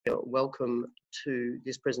Welcome to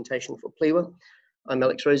this presentation for PLEWA. I'm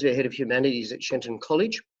Alex Roseveare, Head of Humanities at Shenton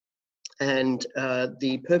College, and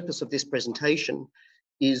the purpose of this presentation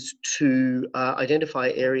is to identify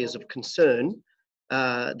areas of concern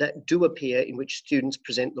that do appear in which students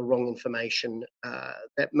present the wrong information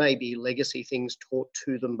that may be legacy things taught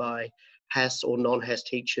to them by HAS or non-HAS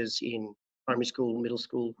teachers in primary school, middle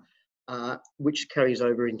school, which carries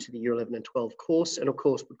over into the Year 11 and 12 course, and of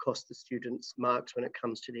course would cost the students marks when it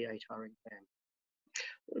comes to the ATAR exam.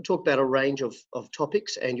 We'll talk about a range of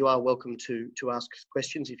topics, and you are welcome to ask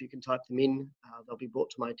questions. If you can type them in, they'll be brought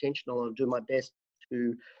to my attention. I'll do my best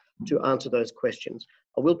to answer those questions.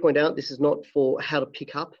 I will point out this is not for how to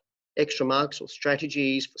pick up extra marks or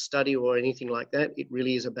strategies for study or anything like that. It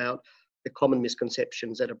really is about the common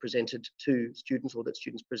misconceptions that are presented to students or that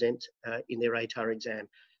students present in their ATAR exam.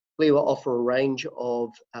 PLEWA offer a range of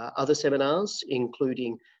other seminars,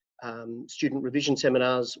 including student revision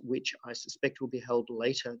seminars, which I suspect will be held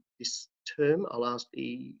later this term. I'll ask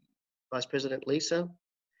the Vice President, Lisa.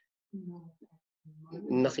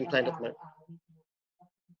 Nothing planned at the moment.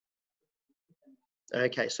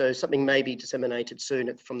 Okay, so something may be disseminated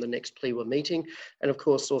soon from the next PLEWA meeting. And of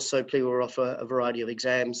course, also PLEWA offer a variety of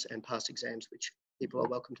exams and past exams, which people are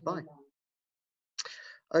welcome to buy.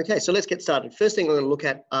 Okay, so let's get started. First thing I'm going to look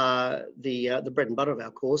at the bread and butter of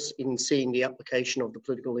our course in seeing the application of the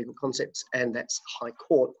political legal concepts, and that's High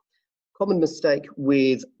Court. Common mistake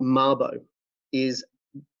with Mabo is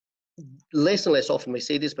less and less often we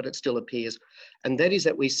see this, but it still appears, and that is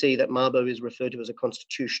that we see that Mabo is referred to as a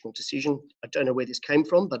constitutional decision. I don't know where this came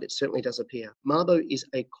from, but it certainly does appear. Mabo is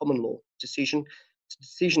a common law decision. It's a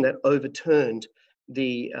decision that overturned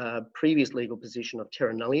the previous legal position of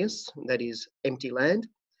terra nullius, that is empty land.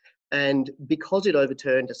 And because it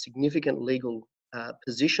overturned a significant legal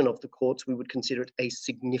position of the courts, we would consider it a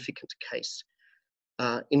significant case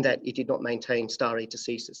in that it did not maintain stare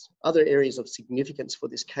decisis. Other areas of significance for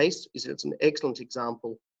this case is that it's an excellent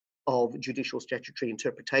example of judicial statutory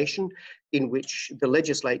interpretation in which the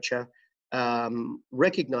legislature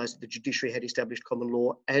recognised that the judiciary had established common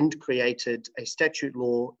law and created a statute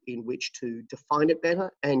law in which to define it better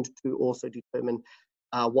and to also determine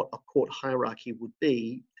what a court hierarchy would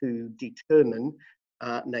be to determine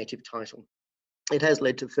native title. It has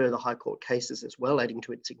led to further High Court cases as well, adding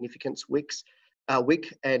to its significance, Wick,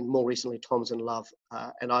 and more recently Toms and Love.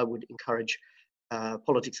 And I would encourage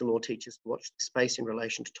politics and law teachers to watch the space in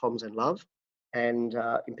relation to Toms and Love, and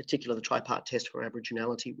in particular the tripart test for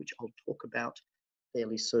Aboriginality, which I'll talk about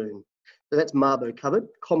fairly soon. So that's Mabo covered.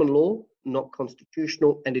 Common law, not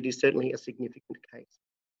constitutional, and it is certainly a significant case.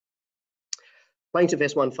 Plaintiff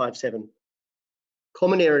S157.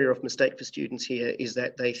 Common area of mistake for students here is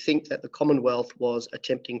that they think that the Commonwealth was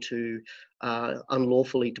attempting to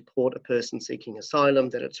unlawfully deport a person seeking asylum,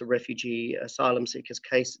 that it's a refugee asylum seeker's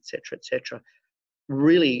case, etc., etc.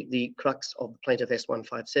 Really, the crux of the Plaintiff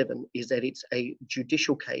S157 is that it's a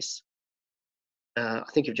judicial case. I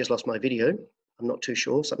think you've just lost my video. I'm not too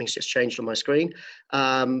sure. Something's just changed on my screen,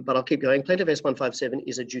 but I'll keep going. Plaintiff S157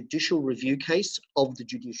 is a judicial review case of the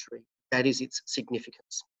judiciary. That is its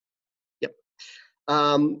significance. Yep.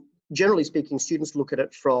 Generally speaking, students look at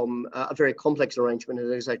it from a very complex arrangement,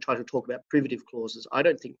 and as they try to talk about privative clauses, I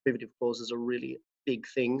don't think privative clauses are really a big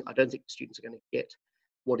thing. I don't think students are going to get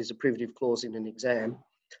what is a privative clause in an exam.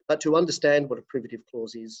 But to understand what a privative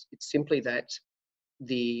clause is, it's simply that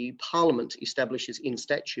the Parliament establishes in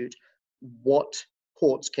statute what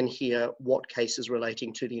courts can hear what cases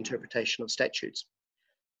relating to the interpretation of statutes.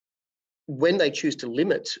 When they choose to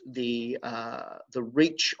limit the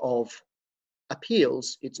reach of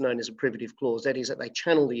appeals, it's known as a privative clause. That is, that they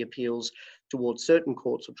channel the appeals towards certain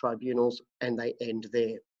courts or tribunals and they end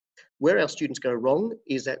there. Where our students go wrong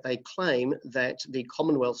is that they claim that the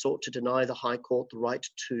Commonwealth sought to deny the High Court the right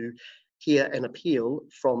to hear an appeal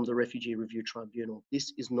from the Refugee Review Tribunal.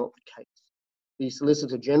 This is not the case. The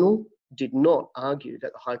Solicitor General did not argue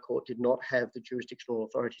that the High Court did not have the jurisdictional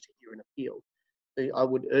authority to hear an appeal. I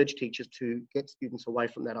would urge teachers to get students away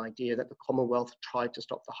from that idea that the Commonwealth tried to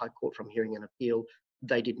stop the High Court from hearing an appeal.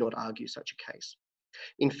 They did not argue such a case.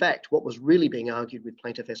 In fact, what was really being argued with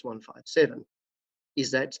Plaintiff S157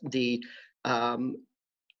 is that the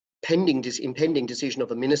impending decision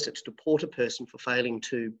of a minister to deport a person for failing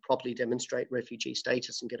to properly demonstrate refugee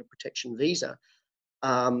status and get a protection visa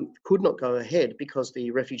could not go ahead because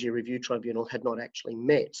the Refugee Review Tribunal had not actually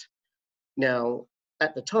met. Now,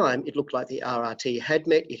 at the time, it looked like the RRT had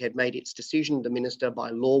met, it had made its decision. The minister by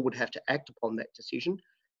law would have to act upon that decision.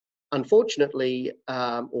 Unfortunately,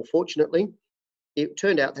 or fortunately, it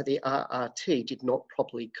turned out that the RRT did not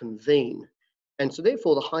properly convene. And so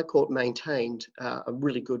therefore the High Court maintained a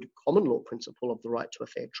really good common law principle of the right to a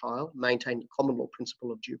fair trial, maintained the common law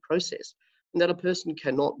principle of due process, and that a person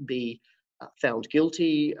cannot be found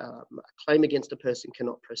guilty, a claim against a person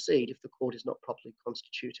cannot proceed if the court is not properly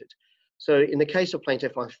constituted. So in the case of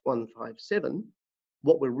Plaintiff 157,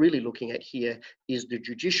 what we're really looking at here is the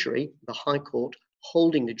judiciary, the High Court,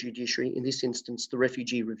 holding the judiciary, in this instance the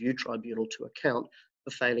Refugee Review Tribunal, to account for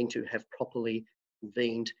failing to have properly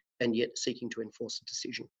convened and yet seeking to enforce a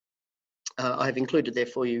decision. I've included there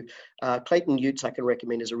for you Clayton Utz, I can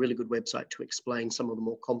recommend, is a really good website to explain some of the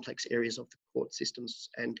more complex areas of the court systems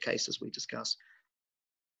and cases we discuss.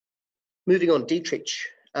 Moving on, Dietrich.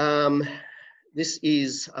 This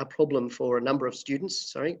is a problem for a number of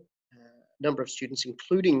students,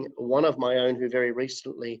 including one of my own who very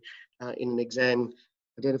recently in an exam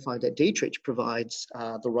identified that Dietrich provides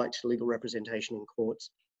the right to legal representation in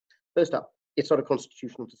courts. First up, it's not a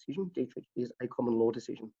constitutional decision. Dietrich is a common law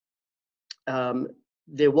decision.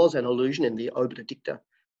 There was an allusion in the obiter dicta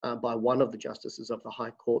by one of the justices of the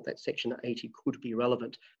High Court that Section 80 could be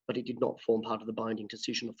relevant, but it did not form part of the binding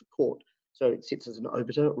decision of the court. So it sits as an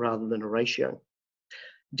obiter rather than a ratio.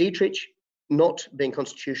 Dietrich, not being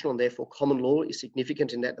constitutional and therefore common law, is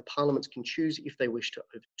significant in that the parliaments can choose if they wish to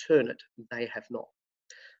overturn it. They have not.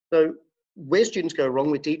 So where students go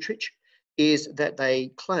wrong with Dietrich is that they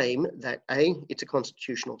claim that A, it's a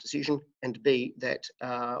constitutional decision, and B, that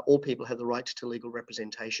all people have the right to legal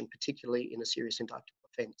representation, particularly in a serious indictable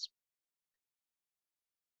offence.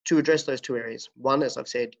 To address those two areas, one, as I've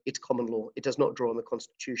said, it's common law. It does not draw on the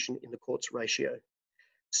Constitution in the court's ratio.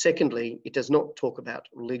 Secondly, it does not talk about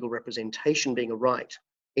legal representation being a right.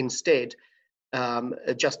 Instead,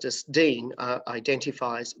 Justice Dean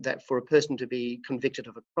identifies that for a person to be convicted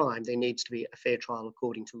of a crime, there needs to be a fair trial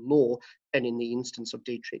according to law. And in the instance of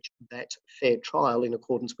Dietrich, that fair trial in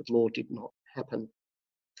accordance with law did not happen.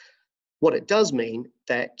 What it does mean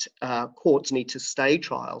that courts need to stay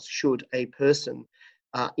trials should a person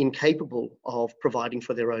incapable of providing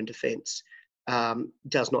for their own defence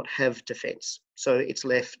does not have defence. So it's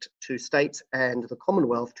left to states and the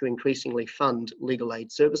Commonwealth to increasingly fund legal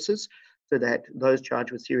aid services so that those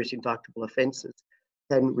charged with serious indictable offences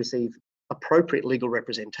can receive appropriate legal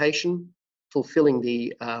representation, fulfilling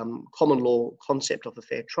the common law concept of a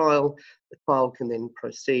fair trial. The trial can then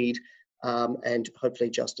proceed and hopefully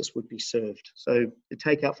justice would be served. So the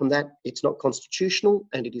takeout from that, it's not constitutional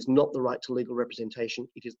and it is not the right to legal representation,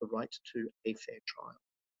 it is the right to a fair trial.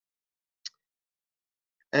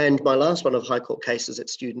 And my last one of High Court cases that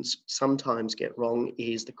students sometimes get wrong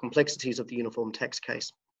is the complexities of the uniform tax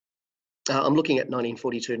case. I'm looking at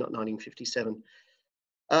 1942, not 1957.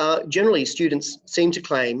 Generally, students seem to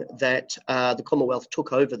claim that the Commonwealth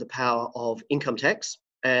took over the power of income tax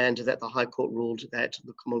and that the High Court ruled that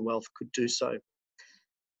the Commonwealth could do so.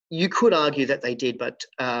 You could argue that they did, but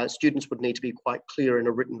students would need to be quite clear in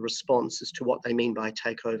a written response as to what they mean by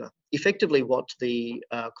takeover. Effectively, what the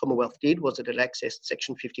Commonwealth did was that it accessed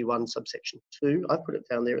Section 51, subsection 2. I put it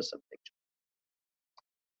down there as subsection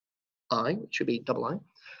I, which should be double I.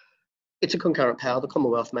 It's a concurrent power. The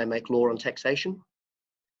Commonwealth may make law on taxation,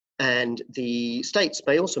 and the states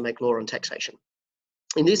may also make law on taxation.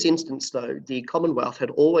 In this instance, though, the Commonwealth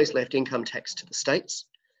had always left income tax to the states,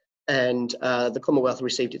 and the Commonwealth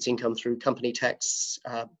received its income through company tax,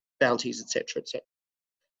 bounties, etc., etc.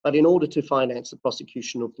 But in order to finance the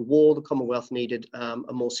prosecution of the war, the Commonwealth needed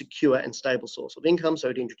a more secure and stable source of income, so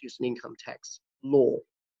it introduced an income tax law.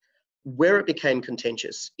 Where it became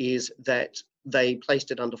contentious is that they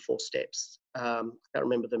placed it under 4 steps. I can't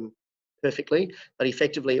remember them perfectly, but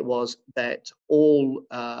effectively it was that all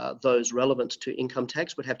those relevant to income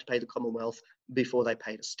tax would have to pay the Commonwealth before they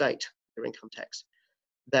paid a state their income tax.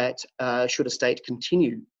 That should a state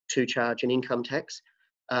continue to charge an income tax,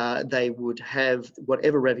 they would have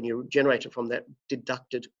whatever revenue generated from that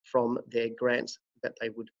deducted from their grants that they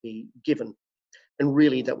would be given. And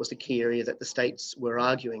really, that was the key area that the states were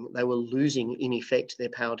arguing. They were losing, in effect, their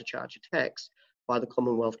power to charge a tax by the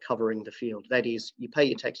Commonwealth covering the field. That is, you pay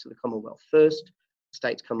your tax to the Commonwealth first,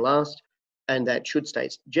 states come last, and that should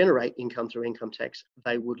states generate income through income tax,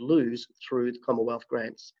 they would lose through the Commonwealth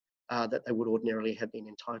grants that they would ordinarily have been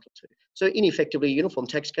entitled to. So in effectively, a uniform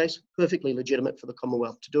tax case, perfectly legitimate for the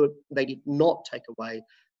Commonwealth to do it. They did not take away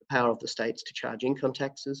the power of the states to charge income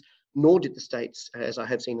taxes, nor did the states, as I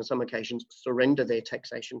have seen on some occasions, surrender their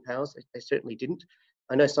taxation powers. They certainly didn't.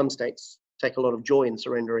 I know some states take a lot of joy in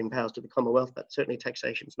surrendering powers to the Commonwealth, but certainly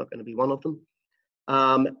taxation is not going to be one of them.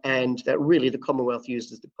 And that really the Commonwealth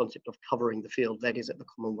uses the concept of covering the field. That is, that the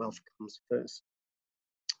Commonwealth comes first.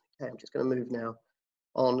 Okay, I'm just going to move now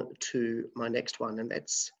on to my next one, and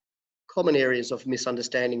that's common areas of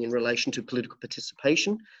misunderstanding in relation to political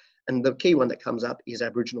participation. And the key one that comes up is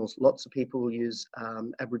Aboriginals. Lots of people will use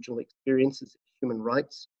Aboriginal experiences as a human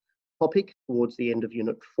rights topic towards the end of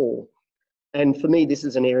Unit 4. And for me, this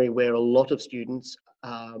is an area where a lot of students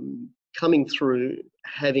coming through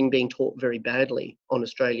having been taught very badly on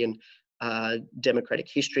Australian democratic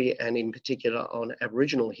history, and in particular on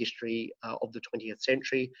Aboriginal history of the 20th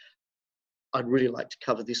century, I'd really like to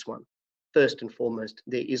cover this one. First and foremost,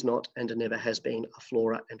 there is not and never has been a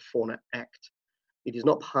Flora and Fauna Act. It is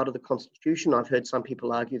not part of the Constitution. I've heard some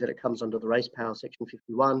people argue that it comes under the Race Power Section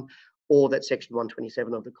 51, or that Section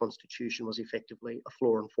 127 of the Constitution was effectively a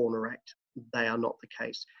Flora and Fauna Act. They are not the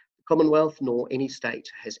case. The Commonwealth nor any state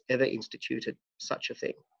has ever instituted such a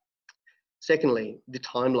thing. Secondly, the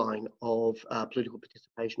timeline of political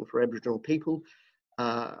participation for Aboriginal people.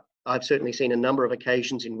 I've certainly seen a number of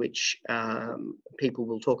occasions in which people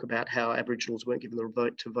will talk about how Aboriginals weren't given the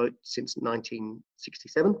right to vote since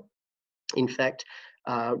 1967. In fact,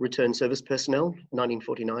 returned service personnel,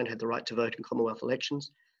 1949, had the right to vote in Commonwealth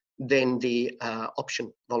elections. Then the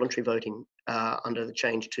option, voluntary voting, under the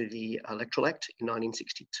change to the Electoral Act in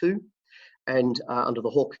 1962, and under the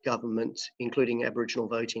Hawke government, including Aboriginal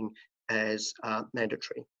voting as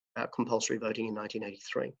mandatory, compulsory voting in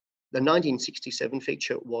 1983. The 1967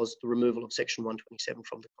 feature was the removal of Section 127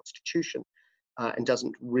 from the Constitution, and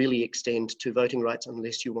doesn't really extend to voting rights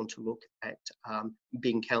unless you want to look at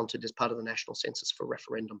being counted as part of the national census for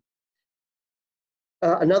referendum.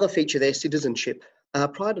 Another feature there, citizenship.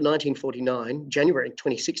 Prior to 1949, January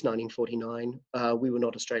 26, 1949, we were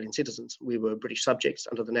not Australian citizens. We were British subjects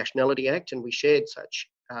under the Nationality Act, and we shared such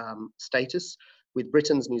status with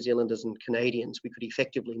Britons, New Zealanders and Canadians. We could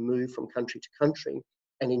effectively move from country to country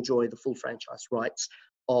and enjoy the full franchise rights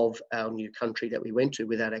of our new country that we went to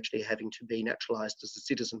without actually having to be naturalised as a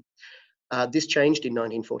citizen. This changed in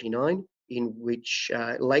 1949, in which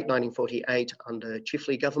late 1948 under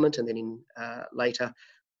Chifley government, and then in later,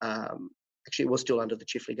 actually it was still under the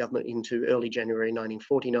Chifley government, into early January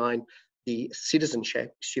 1949, the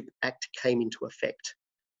Citizenship Act came into effect.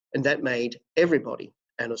 And that made everybody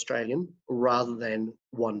an Australian rather than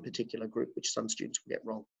one particular group, which some students will get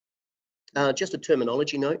wrong. Just a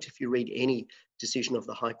terminology note, if you read any decision of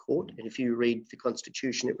the High Court, and if you read the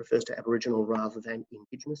Constitution, it refers to Aboriginal rather than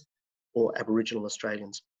Indigenous or Aboriginal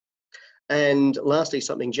Australians. And lastly,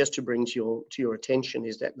 something just to bring to your attention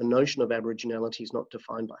is that the notion of Aboriginality is not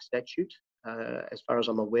defined by statute. As far as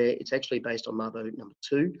I'm aware, it's actually based on Mabo number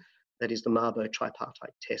 2, that is the Mabo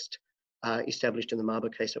tripartite test, established in the Mabo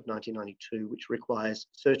case of 1992, which requires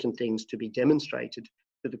certain things to be demonstrated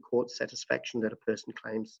to the court's satisfaction that a person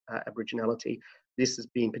claims Aboriginality. This has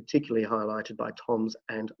been particularly highlighted by Toms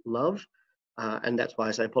and Love, and that's why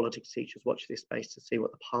I say politics teachers watch this space to see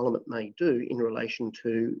what the Parliament may do in relation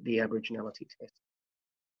to the Aboriginality test.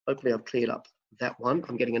 Hopefully I've cleared up that one.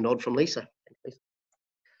 I'm getting a nod from Lisa. Thanks, Lisa.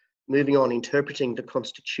 Moving on, interpreting the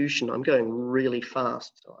Constitution. I'm going really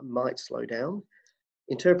fast, so I might slow down.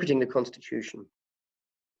 Interpreting the Constitution.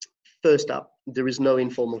 First up, there is no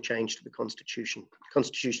informal change to the Constitution. The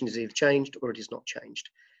Constitution is either changed or it is not changed.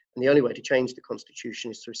 And the only way to change the Constitution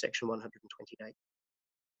is through Section 128.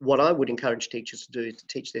 What I would encourage teachers to do is to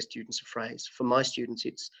teach their students a phrase. For my students,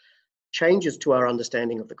 it's changes to our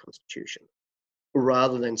understanding of the Constitution,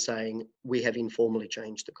 rather than saying we have informally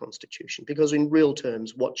changed the Constitution. Because in real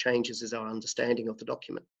terms, what changes is our understanding of the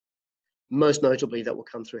document. Most notably, that will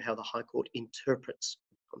come through how the High Court interprets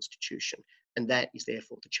the Constitution. And that is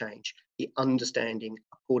therefore the change, the understanding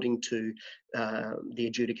according to the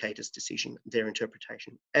adjudicator's decision, their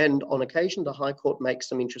interpretation. And on occasion, the High Court makes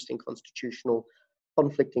some interesting constitutional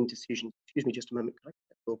conflicting decisions. Excuse me just a moment, can I get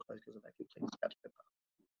that door closed because of vacuum cleaner?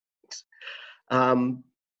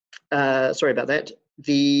 Thanks. Sorry about that.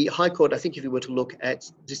 The High Court, I think if you were to look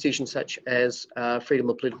at decisions such as freedom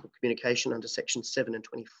of political communication under Section 7 and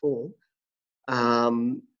 24,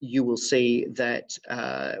 you will see that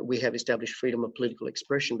we have established freedom of political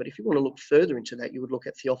expression. But if you want to look further into that, you would look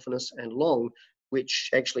at Theophanous and Long, which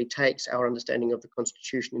actually takes our understanding of the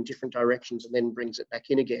Constitution in different directions and then brings it back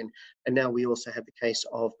in again. And now we also have the case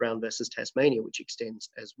of Brown versus Tasmania, which extends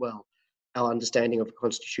as well our understanding of the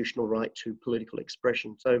constitutional right to political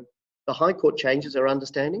expression. So the High Court changes our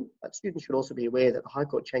understanding, but students should also be aware that the High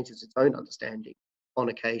Court changes its own understanding on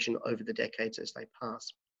occasion over the decades as they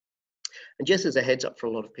pass. And just as a heads up for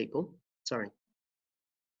a lot of people, sorry.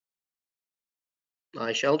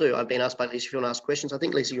 I shall do. I've been asked by Lisa if you want to ask questions. I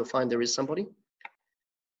think, Lisa, you'll find there is somebody.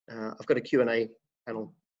 I've got a Q&A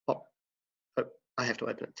panel I have to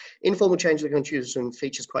open it. Informal change of the constitution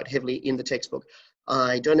features quite heavily in the textbook.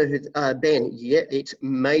 I don't know who, Ben, yeah, it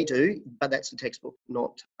may do, but that's the textbook,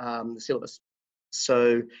 not the syllabus.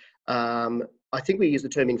 So I think we use the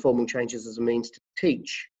term informal changes as a means to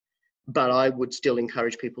teach, but I would still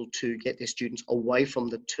encourage people to get their students away from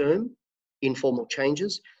the term informal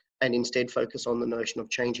changes and instead focus on the notion of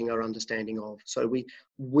changing our understanding of. So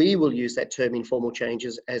we will use that term informal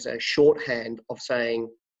changes as a shorthand of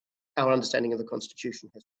saying our understanding of the Constitution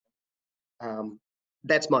has.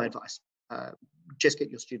 That's my advice. Just get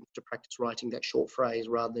your students to practice writing that short phrase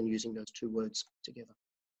rather than using those two words together.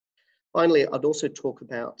 Finally, I'd also talk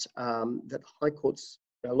about that the High Court's,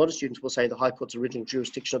 a lot of students will say the High Court's original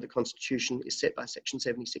jurisdiction of the Constitution is set by Section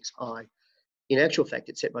 76I. In actual fact,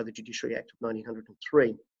 it's set by the Judiciary Act of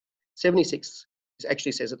 1903. 76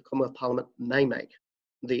 actually says that the Commonwealth Parliament may make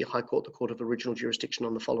the High Court the court of original jurisdiction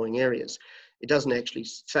on the following areas. It doesn't actually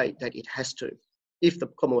say that it has to. If the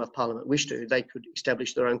Commonwealth Parliament wished to, they could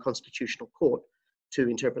establish their own constitutional court to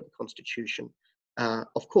interpret the Constitution.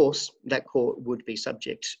 Of course, that court could be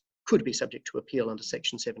subject to appeal under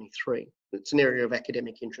Section 73. It's an area of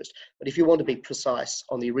academic interest. But if you want to be precise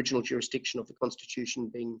on the original jurisdiction of the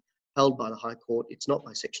Constitution being held by the High Court, it's not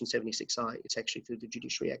by Section 76I, it's actually through the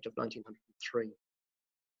Judiciary Act of 1903.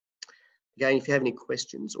 Again, if you have any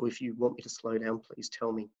questions or if you want me to slow down, please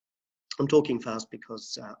tell me. I'm talking fast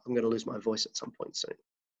because I'm going to lose my voice at some point soon.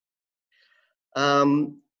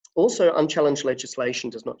 Also, unchallenged legislation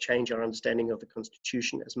does not change our understanding of the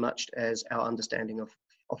Constitution as much as our understanding of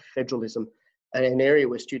federalism. And an area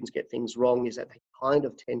where students get things wrong is that they kind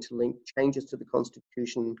of tend to link changes to the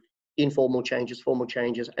Constitution, informal changes, formal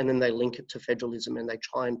changes, and then they link it to federalism and they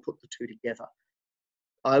try and put the two together.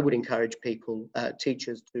 I would encourage people,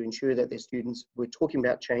 teachers, to ensure that their students, we're talking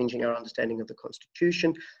about changing our understanding of the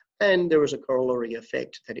Constitution, and there is a corollary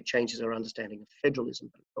effect that it changes our understanding of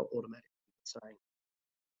federalism, but it's not automatically the same.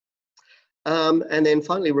 And then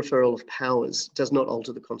finally, referral of powers does not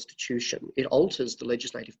alter the Constitution. It alters the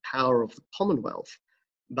legislative power of the Commonwealth,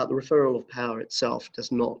 but the referral of power itself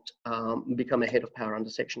does not become a head of power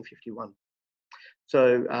under Section 51.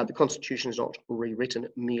 So the Constitution is not rewritten,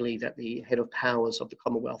 merely that the head of powers of the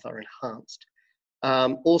Commonwealth are enhanced.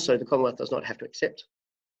 Also, the Commonwealth does not have to accept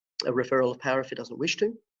a referral of power if it doesn't wish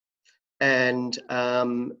to. And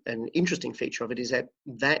an interesting feature of it is that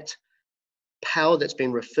that power that's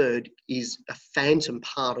been referred is a phantom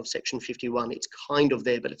part of Section 51. It's kind of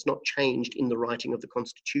there, but it's not changed in the writing of the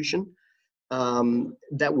Constitution.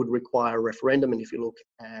 That would require a referendum. And if you look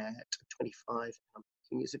at 25,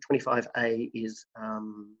 is it 25A is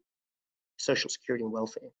social security and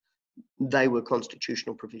welfare. They were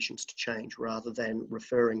constitutional provisions to change rather than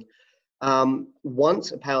referring.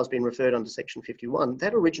 Once a power has been referred under Section 51,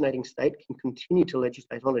 that originating state can continue to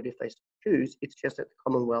legislate on it if they choose. It's just that the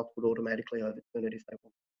Commonwealth would automatically overturn it if they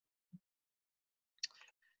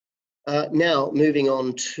want. Now, moving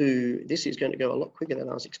on to, this is going to go a lot quicker than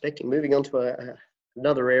I was expecting, moving on to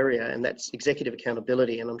another area, and that's executive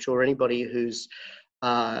accountability. And I'm sure anybody who's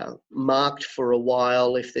marked for a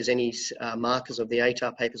while, if there's any markers of the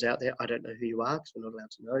ATAR papers out there, I don't know who you are because we're not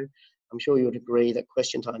allowed to know. I'm sure you would agree that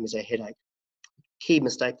question time is a headache. Key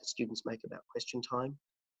mistake that students make about question time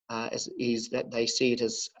is that they see it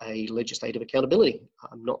as a legislative accountability.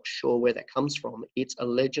 I'm not sure where that comes from. It's a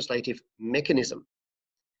legislative mechanism.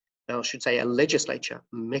 Now, I should say a legislature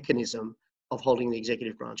mechanism of holding the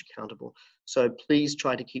executive branch accountable. So please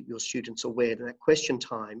try to keep your students aware that question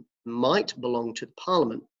time might belong to the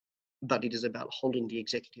Parliament, but it is about holding the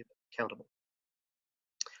executive accountable.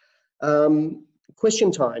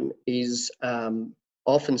 Question time is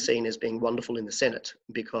often seen as being wonderful in the Senate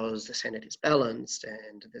because the Senate is balanced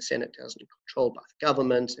and the Senate isn't controlled by the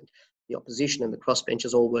government and the opposition and the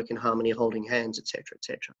crossbenchers all work in harmony, holding hands, etc.,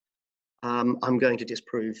 etc. I'm going to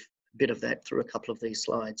disprove a bit of that through a couple of these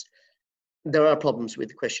slides. There are problems with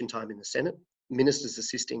the question time in the Senate. Ministers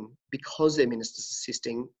assisting, because they're ministers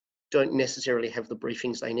assisting, don't necessarily have the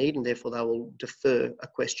briefings they need, and therefore they will defer a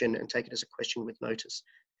question and take it as a question with notice.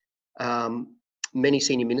 Many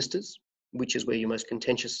senior ministers, which is where your most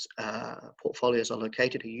contentious portfolios are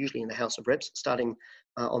located, are usually in the House of Reps, starting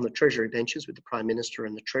on the Treasury benches with the Prime Minister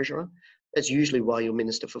and the Treasurer. That's usually why your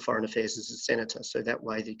Minister for Foreign Affairs is a Senator, so that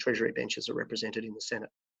way the Treasury benches are represented in the Senate.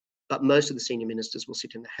 But most of the senior ministers will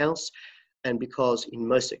sit in the House, and because in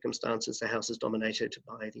most circumstances the House is dominated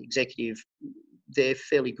by the executive, they're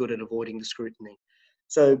fairly good at avoiding the scrutiny.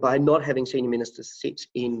 So by not having senior ministers sit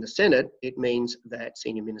in the Senate, it means that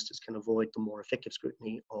senior ministers can avoid the more effective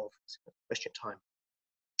scrutiny of question time.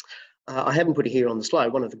 I haven't put it here on the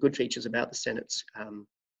slide. One of the good features about the Senate's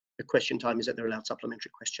question time is that they're allowed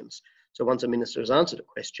supplementary questions. So once a minister has answered a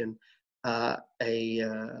question,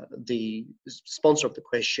 the sponsor of the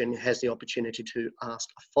question has the opportunity to ask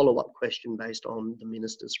a follow-up question based on the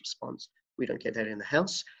minister's response. We don't get that in the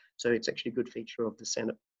House, so it's actually a good feature of the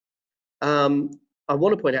Senate. I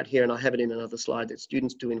want to point out here, and I have it in another slide, that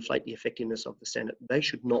students do inflate the effectiveness of the Senate. They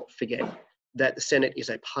should not forget that the Senate is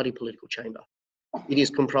a party political chamber. It is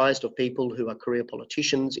comprised of people who are career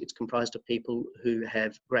politicians. It's comprised of people who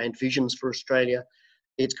have grand visions for Australia.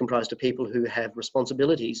 It's comprised of people who have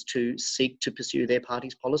responsibilities to seek to pursue their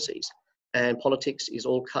party's policies. And politics is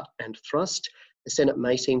all cut and thrust. The Senate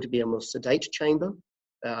may seem to be a more sedate chamber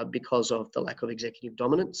because of the lack of executive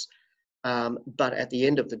dominance. But at the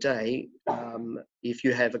end of the day, if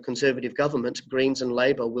you have a Conservative government, Greens and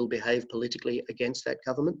Labor will behave politically against that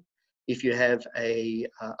government. If you have a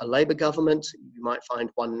Labor government, you might find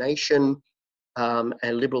One Nation and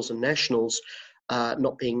Liberals and Nationals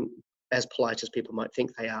not being as polite as people might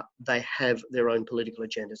think they are. They have their own political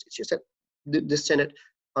agendas. It's just that the Senate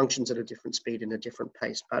functions at a different speed and a different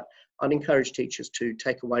pace. But I'd encourage teachers to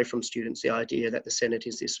take away from students the idea that the Senate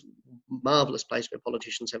is this marvellous place where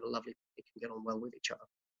politicians have a lovely, they can get on well with each other.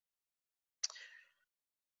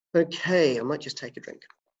 Okay, I might just take a drink.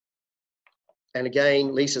 And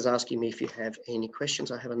again, Lisa's asking me if you have any questions.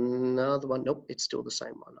 I have another one. Nope, it's still the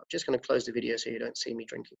same one. I'm just going to close the video so you don't see me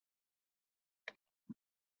drinking.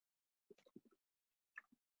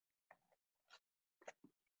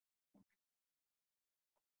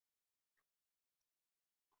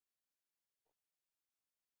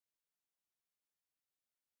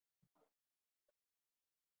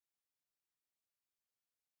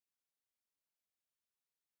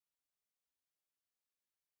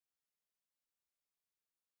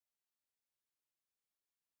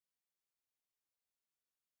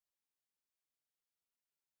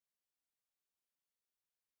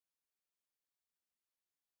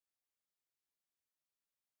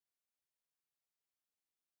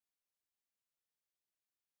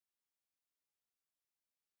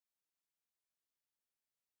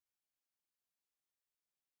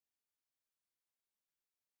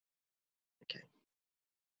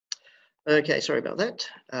 Okay, sorry about that.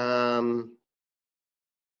 There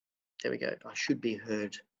we go. I should be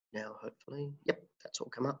heard now, hopefully. Yep, that's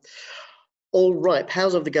all come up. All right,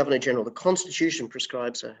 powers of the Governor-General. The Constitution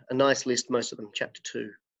prescribes a nice list, most of them Chapter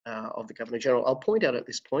 2 of the Governor-General. I'll point out at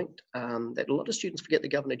this point that a lot of students forget the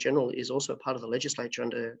Governor-General is also a part of the legislature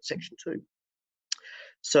under Section 2.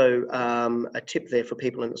 So a tip there for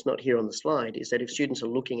people, and it's not here on the slide, is that if students are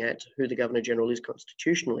looking at who the Governor-General is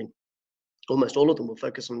constitutionally, almost all of them will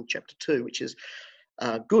focus on Chapter 2, which is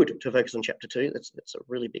good to focus on Chapter 2. That's a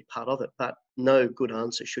really big part of it, but no good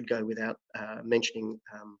answer should go without mentioning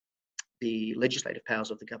the legislative powers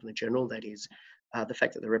of the Governor-General. That is the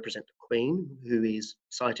fact that they represent the Queen, who is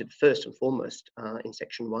cited first and foremost in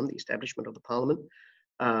Section 1, the establishment of the Parliament,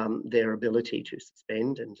 their ability to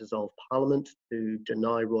suspend and dissolve Parliament, to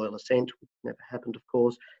deny royal assent, which never happened, of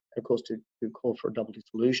course, and of course to call for a double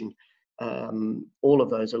dissolution. All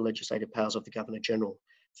of those are legislative powers of the Governor-General.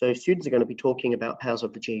 So if students are going to be talking about powers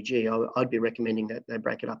of the GG, I'd be recommending that they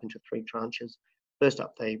break it up into 3 tranches. First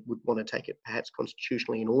up, they would want to take it perhaps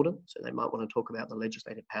constitutionally in order. So they might want to talk about the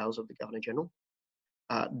legislative powers of the Governor-General.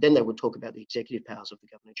 Then they would talk about the executive powers of the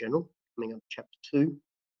Governor-General, coming under Chapter 2.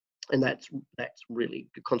 And that's really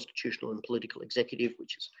the constitutional and political executive,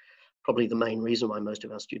 which is probably the main reason why most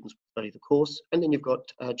of our students study the course. And then you've got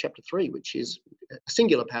Chapter 3, which is a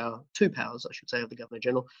singular power, 2 powers, I should say, of the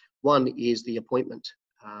Governor-General. One is the appointment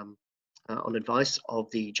on advice of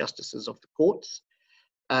the justices of the courts,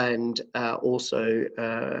 and also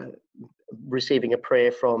receiving a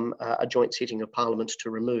prayer from a joint sitting of Parliament to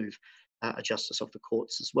remove a justice of the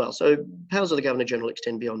courts as well. So powers of the Governor-General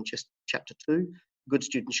extend beyond just Chapter 2. Good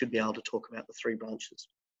students should be able to talk about the 3 branches.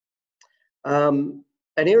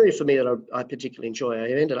 An area for me that I particularly enjoy, I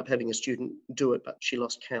ended up having a student do it, but she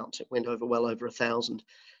lost count. It went over well over 1,000.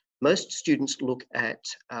 Most students look at,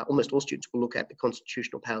 almost all students will look at the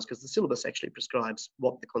constitutional powers, because the syllabus actually prescribes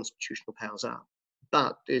what the constitutional powers are.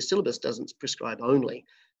 But the syllabus doesn't prescribe only.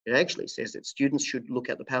 It actually says that students should look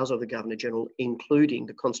at the powers of the Governor-General, including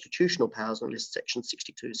the constitutional powers, and lists Section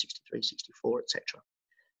 62, 63, 64, etc.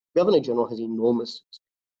 Governor-General has enormous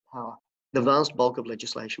power. The vast bulk of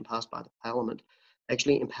legislation passed by the Parliament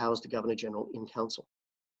actually empowers the Governor-General in council.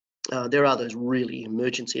 There are those really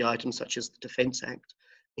emergency items, such as the Defence Act,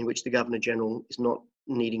 in which the Governor-General is not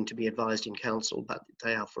needing to be advised in council, but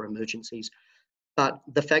they are for emergencies. But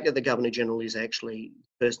the fact that the Governor-General is actually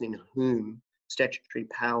the person in whom statutory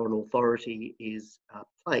power and authority is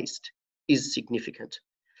placed is significant.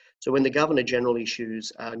 So when the Governor-General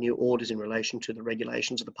issues new orders in relation to the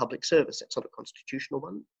regulations of the public service, that's not a constitutional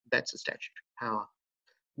one, that's a statutory power.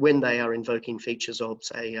 When they are invoking features of,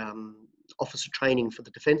 say, officer training for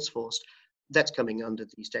the Defence Force, that's coming under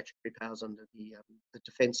the statutory powers under the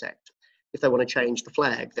Defence Act. If they want to change the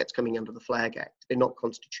flag, that's coming under the Flag Act. They're not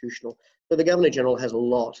constitutional. So the Governor-General has a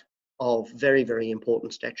lot of very, very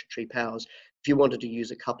important statutory powers. If you wanted to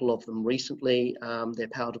use a couple of them recently, their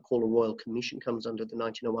power to call a Royal Commission comes under the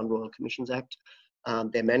 1901 Royal Commissions Act.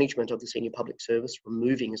 Their management of the Senior Public Service,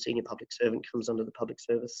 removing a senior public servant, comes under the Public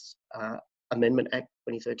Service Amendment Act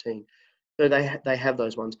 2013. So they have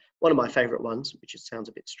those ones. One of my favourite ones, which sounds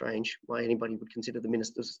a bit strange, why anybody would consider the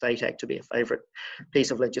Ministers of State Act to be a favourite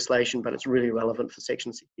piece of legislation, but it's really relevant for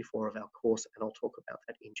Section 64 of our course, and I'll talk about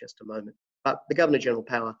that in just a moment. But the Governor-General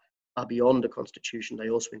power are beyond the Constitution. They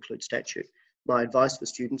also include statute. My advice for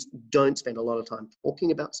students, don't spend a lot of time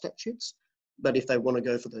talking about statutes, but if they want to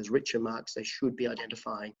go for those richer marks, they should be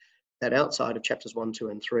identifying that outside of chapters 1, 2,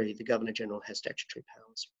 and 3, the Governor-General has statutory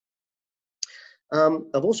powers.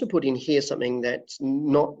 I've also put in here something that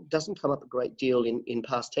doesn't come up a great deal in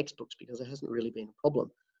past textbooks because it hasn't really been a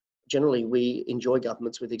problem. Generally, we enjoy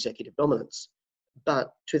governments with executive dominance,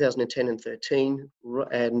 but 2010 and 13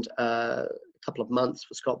 and a couple of months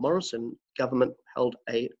for Scott Morrison, government held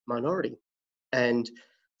a minority. And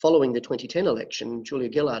following the 2010 election,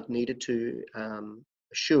 Julia Gillard needed to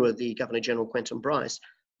assure the Governor-General, Quentin Bryce,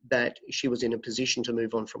 that she was in a position to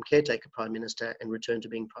move on from caretaker Prime Minister and return to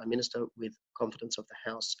being Prime Minister with confidence of the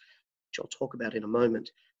House, which I'll talk about in a moment.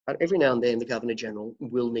 But every now and then, the Governor-General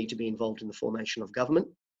will need to be involved in the formation of government.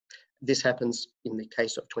 This happens in the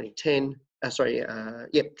case of 2010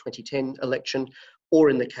 election, or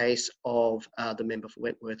in the case of the member for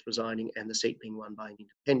Wentworth resigning and the seat being won by an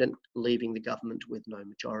independent, leaving the government with no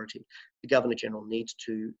majority. The Governor-General needs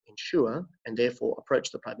to ensure and therefore approach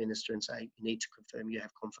the Prime Minister and say, you need to confirm you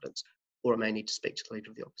have confidence, or I may need to speak to the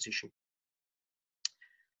Leader of the Opposition.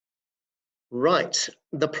 Right,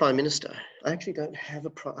 the Prime Minister. I actually don't have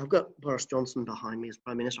I've got Boris Johnson behind me as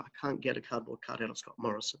Prime Minister. I can't get a cardboard cutout of Scott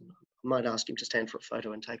Morrison. I might ask him to stand for a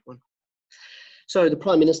photo and take one. So the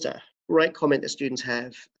Prime Minister, great comment that students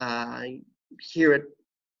have. Hear it,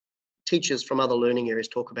 teachers from other learning areas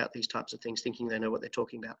talk about these types of things, thinking they know what they're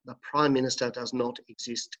talking about. The Prime Minister does not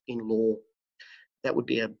exist in law. That would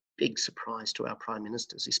be a big surprise to our Prime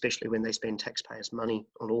Ministers, especially when they spend taxpayers' money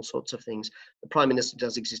on all sorts of things. The Prime Minister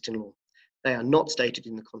does exist in law. They are not stated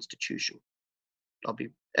in the Constitution. I'll be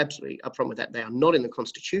absolutely upfront with that. They are not in the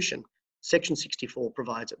Constitution. Section 64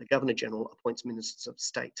 provides that the Governor-General appoints Ministers of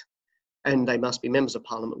State, and they must be members of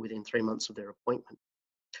Parliament within 3 months of their appointment.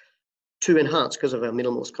 To enhance, because of our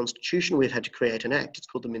minimalist constitution, we've had to create an act. It's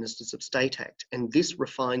called the Ministers of State Act, and this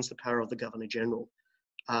refines the power of the Governor-General,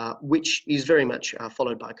 which is very much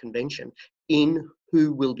followed by convention, in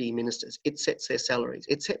who will be ministers. It sets their salaries.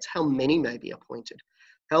 It sets how many may be appointed,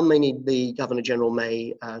 how many the Governor-General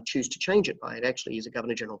may choose to change it by. It actually is a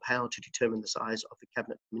Governor-General power to determine the size of the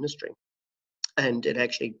Cabinet Ministry, and it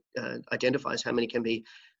actually identifies how many can be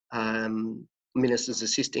ministers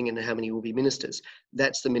assisting and how many will be ministers.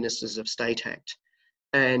 That's the Ministers of State Act.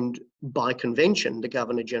 And by convention, the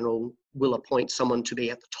Governor-General will appoint someone to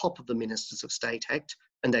be at the top of the Ministers of State Act,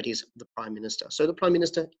 and that is the Prime Minister. So the Prime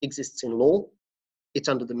Minister exists in law. It's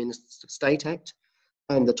under the Ministers of State Act.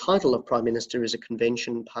 And the title of Prime Minister is a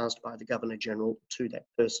convention passed by the Governor-General to that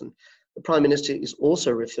person. The Prime Minister is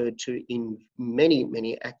also referred to in many,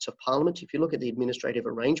 many acts of Parliament. If you look at the Administrative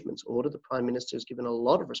Arrangements Order, the Prime Minister is given a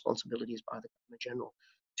lot of responsibilities by the Governor-General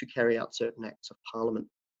to carry out certain acts of Parliament.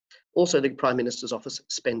 Also, the Prime Minister's office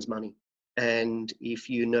spends money. And if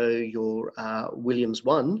you know your Williams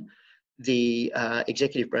 1, the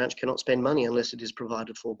executive branch cannot spend money unless it is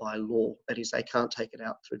provided for by law. That is, they can't take it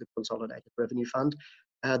out through the Consolidated Revenue Fund.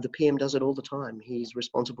 The PM does it all the time. He's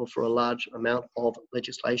responsible for a large amount of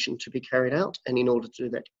legislation to be carried out, and in order to do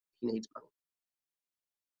that, he needs money.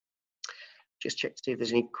 Just check to see if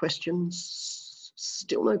there's any questions.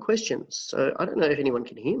 Still no questions. So I don't know if anyone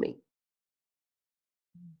can hear me.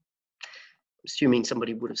 Assuming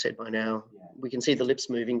somebody would have said by now. We can see the lips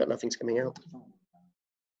moving, but nothing's coming out.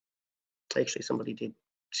 Actually, somebody did.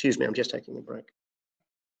 Excuse me, I'm just taking a break.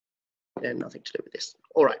 And nothing to do with this.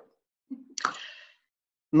 All right.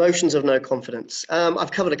 Motions of no confidence.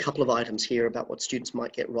 I've covered a couple of items here about what students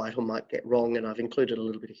might get right or might get wrong, and I've included a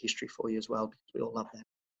little bit of history for you as well, because we all love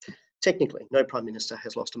that. Technically, no Prime Minister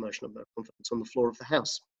has lost a motion of no confidence on the floor of the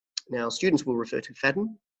House. Now, students will refer to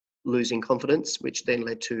Fadden losing confidence, which then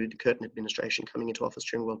led to the Curtin administration coming into office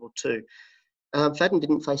during World War II. Fadden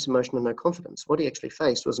didn't face a motion of no confidence. What he actually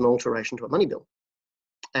faced was an alteration to a money bill,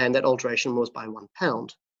 and that alteration was by £1.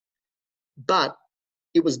 But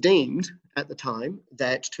it was deemed at the time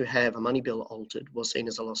that to have a money bill altered was seen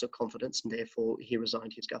as a loss of confidence, and therefore he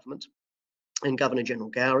resigned his government. And Governor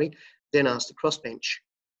General Gowrie then asked the crossbench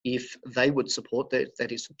if they would support,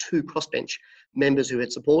 that is, two crossbench members who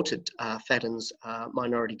had supported Fadden's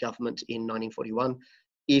minority government in 1941,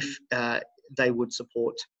 if they would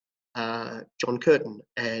support John Curtin,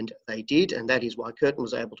 and they did, and that is why Curtin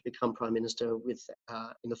was able to become Prime Minister with,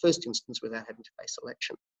 in the first instance, without having to face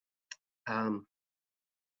election.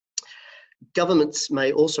 Governments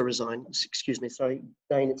may also resign, excuse me, sorry,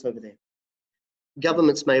 Dane, it's over there.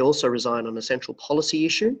 Governments may also resign on a central policy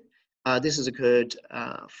issue. This has occurred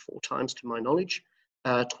 4 times to my knowledge.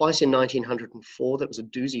 Twice in 1904, that was a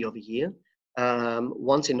doozy of a year.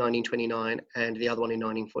 Once in 1929 and the other one in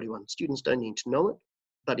 1941. Students don't need to know it,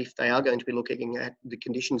 but if they are going to be looking at the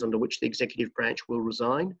conditions under which the executive branch will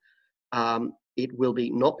resign, it will be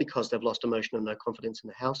not because they've lost emotion and no confidence in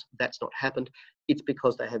the House. That's not happened. It's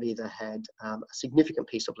because they have either had a significant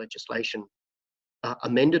piece of legislation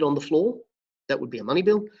amended on the floor, that would be a money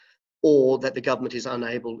bill, or that the government is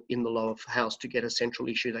unable in the lower house to get a central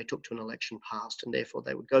issue they took to an election passed, and therefore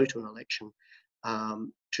they would go to an election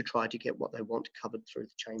to try to get what they want covered through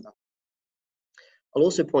the chamber. I'll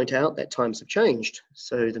also point out that times have changed.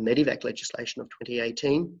 So the Medevac legislation of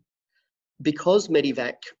 2018, because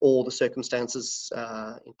Medevac or the circumstances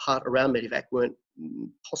in part around Medevac weren't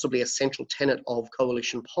possibly a central tenet of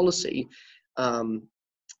coalition policy,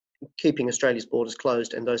 keeping Australia's borders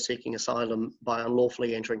closed and those seeking asylum by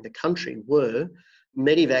unlawfully entering the country were,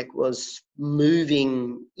 Medevac was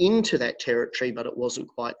moving into that territory, but it wasn't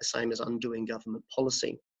quite the same as undoing government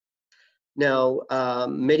policy. Now,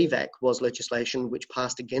 Medevac was legislation which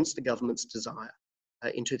passed against the government's desire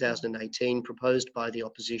in 2018, proposed by the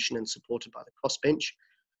opposition and supported by the crossbench,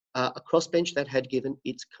 a crossbench that had given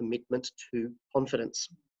its commitment to confidence.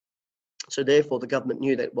 So therefore, the government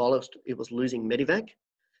knew that whilst it was losing Medevac,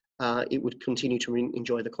 it would continue to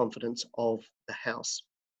enjoy the confidence of the House.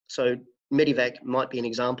 So Medevac might be an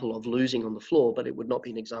example of losing on the floor, but it would not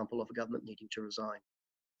be an example of a government needing to resign.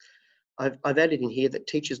 I've added in here that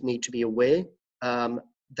teachers need to be aware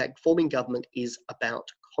that forming government is about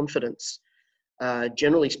confidence.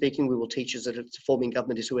 Generally speaking, we will teach us that forming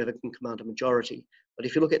government is whoever can command a majority. But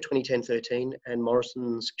if you look at 2010-13 and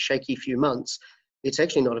Morrison's shaky few months, it's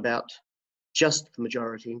actually not about just the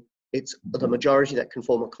majority. It's the majority that can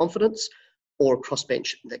form a confidence or a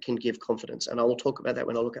crossbench that can give confidence. And I will talk about that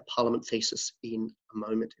when I look at Parliament thesis in a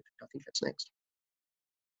moment. I think that's next.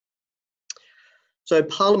 So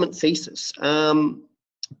Parliament thesis.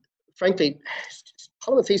 Frankly,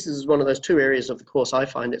 Parliament thesis is one of those 2 areas of the course I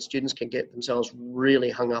find that students can get themselves really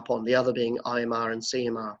hung up on, the other being IMR and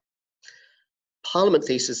CMR. Parliament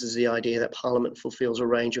thesis is the idea that Parliament fulfills a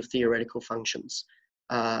range of theoretical functions.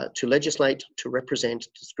 To legislate, to represent,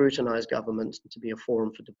 to scrutinise government, and to be a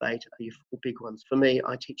forum for debate are your 4 big ones. For me,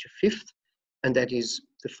 I teach a 5th, and that is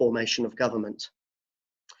the formation of government.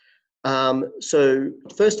 So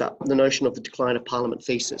first up, the notion of the decline of Parliament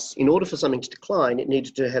thesis. In order for something to decline, it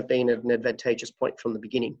needed to have been at an advantageous point from the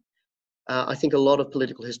beginning. I think a lot of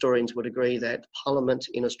political historians would agree that Parliament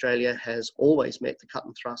in Australia has always met the cut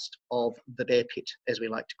and thrust of the bear pit, as we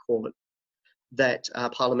like to call it. That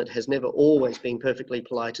Parliament has never always been perfectly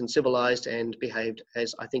polite and civilised and behaved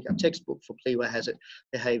as, I think, our textbook for Plewa has it,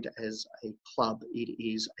 behaved as a club. It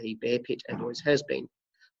is a bear pit and always has been.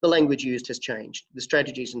 The language used has changed. The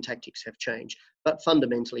strategies and tactics have changed. But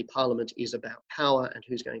fundamentally, Parliament is about power and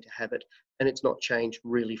who's going to have it. And it's not changed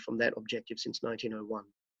really from that objective since 1901.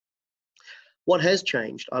 What has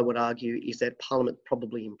changed, I would argue, is that Parliament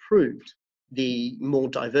probably improved. The more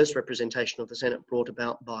diverse representation of the Senate brought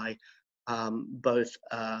about by both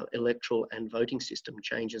electoral and voting system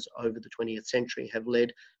changes over the 20th century have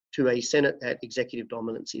led to a Senate that executive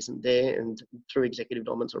dominance isn't there, and through executive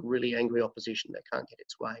dominance, a really angry opposition that can't get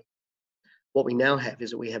its way. What we now have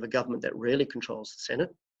is that we have a government that rarely controls the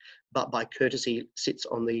Senate, but by courtesy sits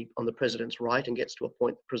on the president's right and gets to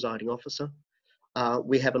appoint the presiding officer.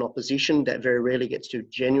 We have an opposition that very rarely gets to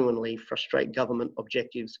genuinely frustrate government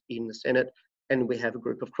objectives in the Senate, and we have a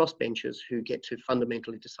group of crossbenchers who get to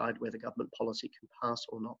fundamentally decide whether government policy can pass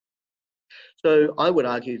or not. So I would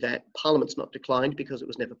argue that Parliament's not declined because it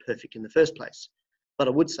was never perfect in the first place. But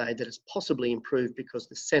I would say that it's possibly improved because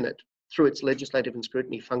the Senate, through its legislative and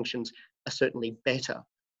scrutiny functions, are certainly better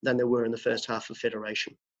than they were in the first half of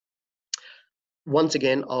Federation. Once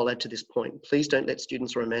again, I'll add to this point. Please don't let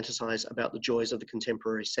students romanticise about the joys of the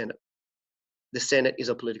contemporary Senate. The Senate is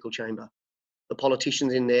a political chamber. The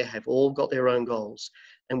politicians in there have all got their own goals.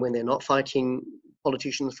 And when they're not fighting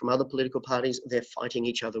politicians from other political parties, they're fighting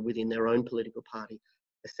each other within their own political party.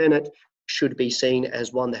 The Senate should be seen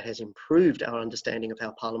as one that has improved our understanding of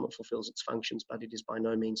how Parliament fulfills its functions, but it is by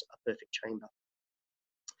no means a perfect chamber.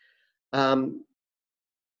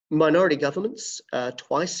 Minority governments,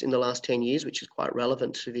 twice in the last 10 years, which is quite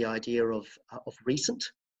relevant to the idea of recent,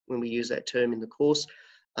 when we use that term in the course,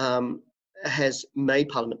 has made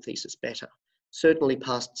Parliament thesis better. Certainly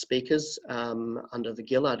past speakers under the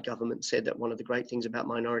Gillard government said that one of the great things about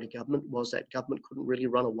minority government was that government couldn't really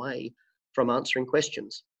run away from answering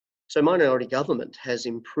questions. So minority government has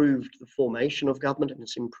improved the formation of government, and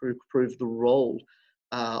it's improved the role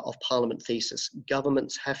of Parliament thesis.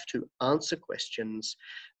 Governments have to answer questions.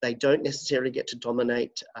 They don't necessarily get to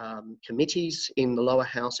dominate committees in the lower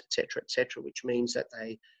house, etc., which means that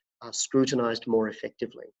they are scrutinised more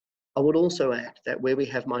effectively. I would also add that where we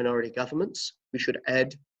have minority governments, we should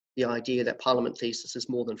add the idea that Parliament thesis is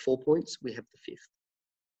more than 4 points. We have the fifth.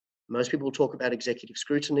 Most people talk about executive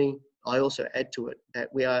scrutiny. I also add to it that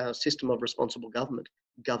we are a system of responsible government.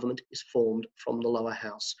 Government is formed from the lower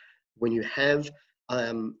house. When you have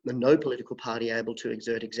no political party able to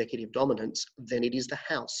exert executive dominance, then it is the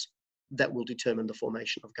House that will determine the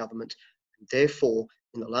formation of government. Therefore,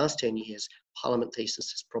 in the last 10 years, Parliament thesis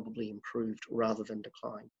has probably improved rather than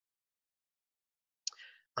declined.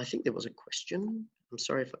 I think there was a question. I'm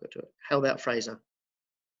sorry if I got to it. How about Fraser?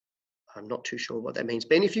 I'm not too sure what that means.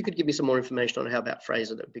 Ben, if you could give me some more information on how about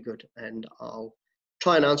Fraser, that would be good. And I'll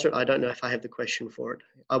try and answer it. I don't know if I have the question for it.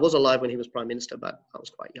 I was alive when he was Prime Minister, but I was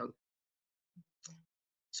quite young.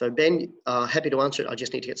 So Ben, happy to answer it. I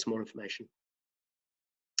just need to get some more information.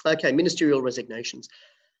 Okay, ministerial resignations.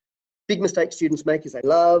 Big mistake students make is they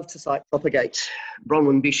love to cite Propagate.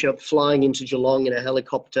 Bronwyn Bishop flying into Geelong in a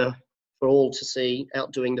helicopter for all to see,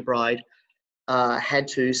 outdoing the bride, had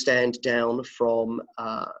to stand down from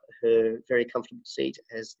her very comfortable seat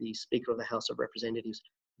as the Speaker of the House of Representatives.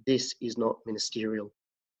 This is not ministerial.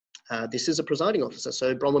 This is a presiding officer,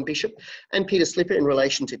 so Bronwyn Bishop and Peter Slipper, in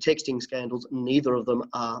relation to texting scandals, neither of them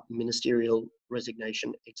are ministerial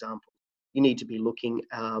resignation examples. You need to be looking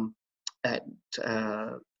at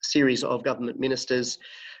a series of government ministers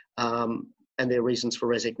and their reasons for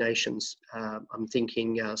resignations. I'm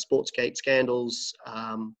thinking Sportsgate scandals,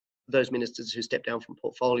 those ministers who stepped down from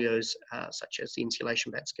portfolios, such as the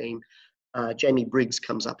insulation bat scheme. Jamie Briggs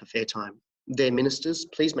comes up a fair time. They're ministers.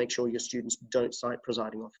 Please make sure your students don't cite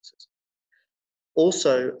presiding officers.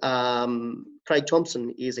 Also, Craig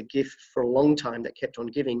Thompson is a gift for a long time that kept on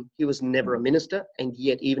giving. He was never a minister, and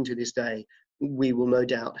yet even to this day, we will no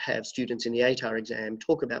doubt have students in the ATAR exam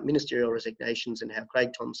talk about ministerial resignations and how Craig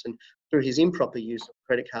Thompson, through his improper use of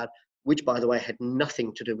credit card, which by the way had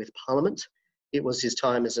nothing to do with Parliament, it was his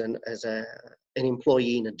time as an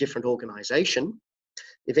employee in a different organisation.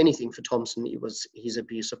 If anything, for Thompson, it was his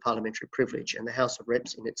abuse of parliamentary privilege, and the House of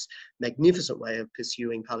Reps, in its magnificent way of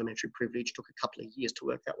pursuing parliamentary privilege, took a couple of years to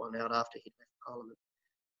work that one out after he'd left Parliament.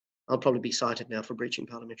 I'll probably be cited now for breaching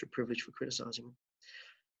parliamentary privilege for criticising him.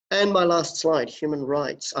 And my last slide, human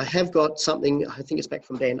rights. I have got something, I think it's back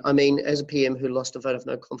from Ben. I mean, as a PM who lost a vote of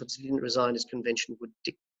no confidence, he didn't resign as convention would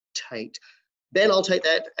dictate. Ben, I'll take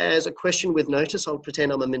that as a question with notice. I'll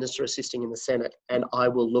pretend I'm a minister assisting in the Senate, and I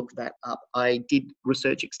will look that up. I did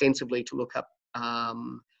research extensively to look up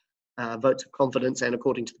votes of confidence, and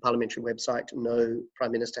according to the parliamentary website, no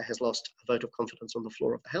Prime Minister has lost a vote of confidence on the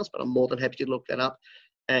floor of the House, but I'm more than happy to look that up.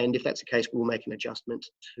 And if that's the case, we'll make an adjustment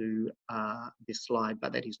to this slide,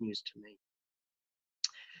 but that is news to me.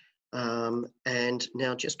 And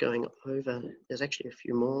now just going over, there's actually a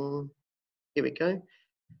few more. Here we go.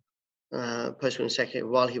 Postman secretary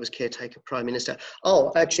while he was caretaker Prime Minister.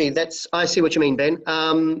 Oh, actually, I see what you mean, Ben.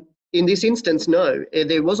 In this instance, no.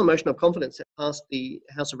 There was a motion of confidence that passed the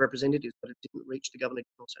House of Representatives, but it didn't reach the Governor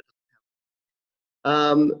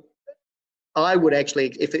General. I would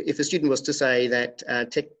actually, if a student was to say that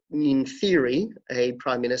in theory, a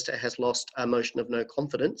Prime Minister has lost a motion of no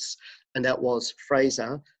confidence, and that was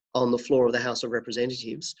Fraser on the floor of the House of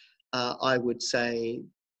Representatives, I would say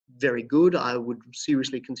very good. I would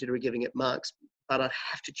seriously consider giving it marks, but I'd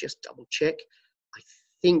have to just double check. I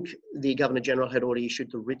think the Governor General had already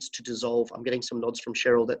issued the writs to dissolve. I'm getting some nods from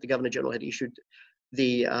Cheryl that the Governor General had issued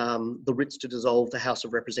the writs to dissolve the House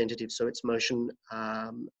of Representatives, so its motion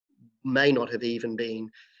may not have even been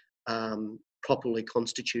properly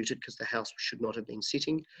constituted because the House should not have been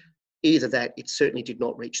sitting. Either that, it certainly did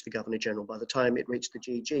not reach the Governor General. By the time it reached the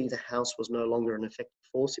GG, the House was no longer an effective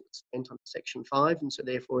force. It was spent under Section 5, and so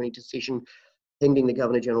therefore any decision pending the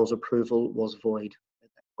Governor General's approval was void at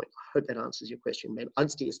that point. I hope that answers your question, Ben. I'd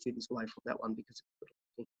steer students away from that one because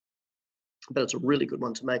but it's a really good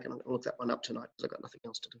one to make, and I'm going to look that one up tonight because I've got nothing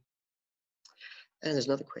else to do. And there's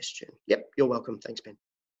another question. Yep, you're welcome. Thanks, Ben.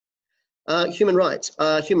 Human rights.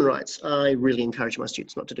 Human rights. I really encourage my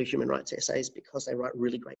students not to do human rights essays because they write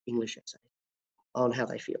really great English essays on how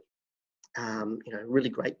they feel. Really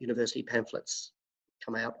great university pamphlets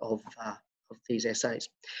come out of these essays.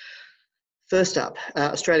 First up,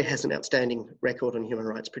 Australia has an outstanding record on human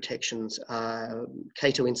rights protections.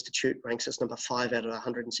 Cato Institute ranks us number 5 out of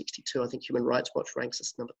 162. I think Human Rights Watch ranks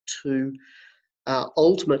us number 2.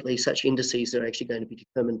 Ultimately, such indices are actually going to be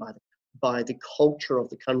determined by the culture of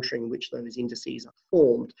the country in which those indices are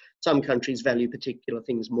formed. Some countries value particular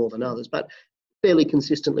things more than others, but fairly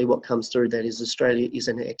consistently what comes through that is Australia is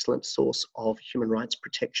an excellent source of human rights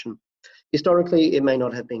protection. Historically, it may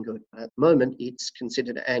not have been good, but at the moment it's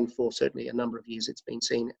considered, and for certainly a number of years, it's been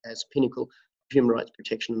seen as pinnacle of human rights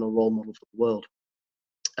protection and a role model for the world.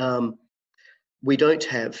 We don't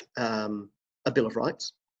have a Bill of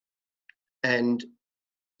Rights, and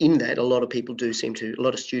in that, a lot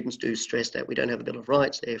of students do stress that we don't have a Bill of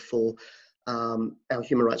Rights, therefore our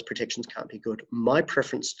human rights protections can't be good. My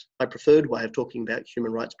preferred way of talking about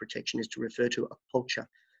human rights protection is to refer to a culture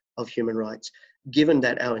of human rights. Given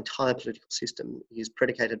that our entire political system is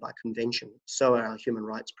predicated by convention, so are our human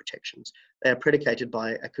rights protections. They are predicated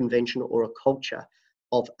by a convention or a culture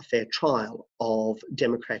of a fair trial, of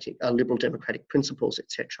liberal democratic principles,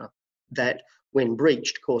 etc., that when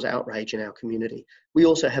breached cause outrage in our community. We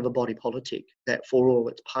also have a body politic that, for all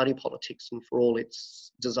its party politics and for all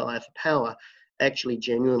its desire for power, actually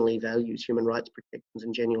genuinely values human rights protections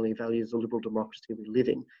and genuinely values the liberal democracy we live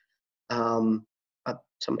in.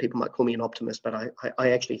 Some people might call me an optimist, but I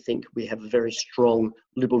actually think we have a very strong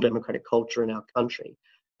liberal democratic culture in our country,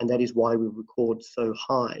 and that is why we record so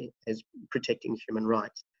high as protecting human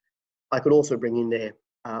rights. I could also bring in there,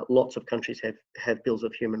 lots of countries have bills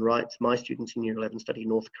of human rights. My students in Year 11 study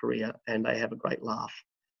North Korea, and they have a great laugh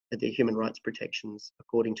at their human rights protections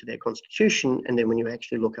according to their constitution, and then when you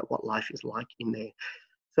actually look at what life is like in there.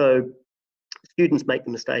 So students make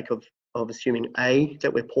the mistake of assuming, A,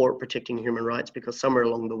 that we're poor at protecting human rights because somewhere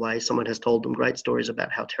along the way someone has told them great stories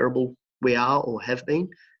about how terrible we are or have been.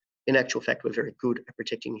 In actual fact, we're very good at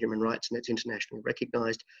protecting human rights, and that's internationally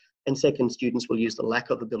recognised. And second, students will use the lack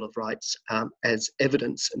of a Bill of Rights as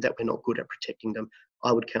evidence that we're not good at protecting them.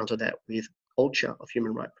 I would counter that with culture of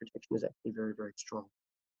human rights protection is actually very, very strong.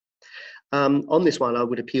 On this one, I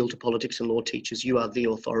would appeal to politics and law teachers. You are the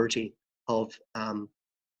authority of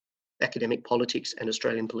academic politics and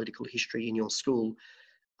Australian political history in your school.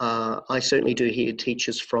 I certainly do hear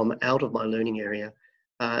teachers from out of my learning area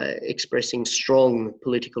expressing strong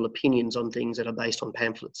political opinions on things that are based on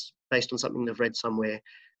pamphlets, based on something they've read somewhere.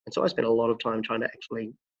 And so I spent a lot of time trying to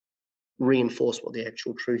actually reinforce what the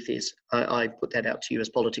actual truth is. I put that out to you as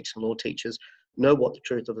politics and law teachers. Know what the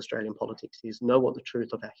truth of Australian politics is, know what the truth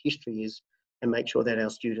of our history is, and make sure that our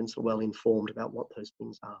students are well informed about what those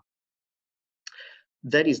things are.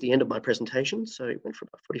 That is the end of my presentation. So it went for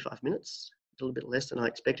about 45 minutes, a little bit less than I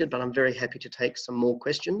expected, but I'm very happy to take some more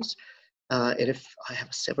questions. And if I have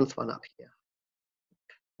a 7th one up here.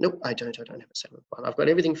 Nope, I don't have a 7th one. I've got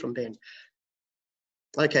everything from Ben.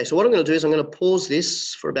 Okay, so what I'm going to do is I'm going to pause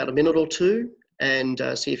this for about a minute or two and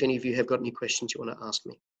see if any of you have got any questions you want to ask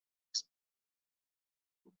me.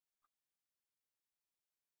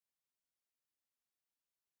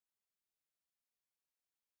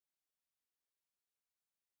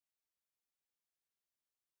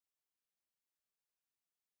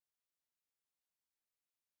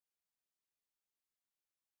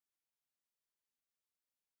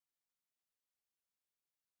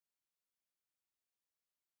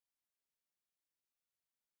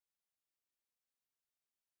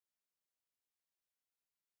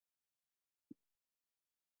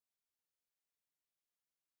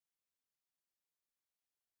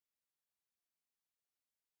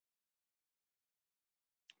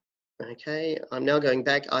 Okay, I'm now going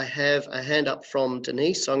back. I have a hand up from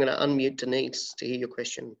Denise, so I'm going to unmute Denise to hear your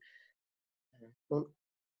question.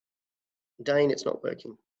 Dane, it's not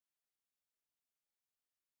working.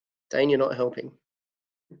 Dane, you're not helping.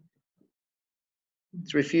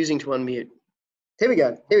 It's refusing to unmute. Here we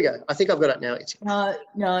go. Here we go. I think I've got it now.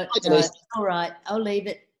 No, it's all right. I'll leave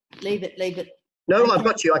it. Leave it. No, okay. I've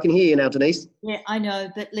got you. I can hear you now, Denise. Yeah, I know,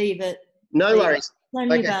 but leave it. No worries. It's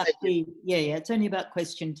only about it's only about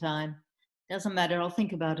question time. Doesn't matter. I'll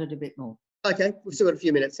think about it a bit more. Okay, we've still got a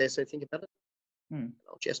few minutes there, so think about it.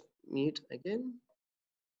 I'll just mute again.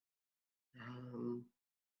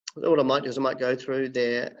 What I might do is I might go through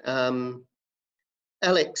there.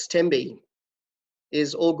 Alex Temby,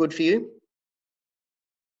 is all good for you?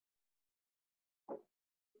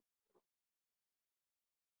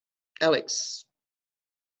 Alex.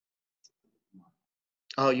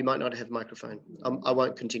 Oh, you might not have a microphone. I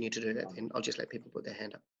won't continue to do that then. I'll just let people put their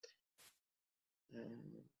hand up.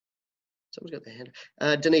 Someone's got their hand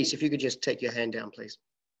up. Denise, if you could just take your hand down, please.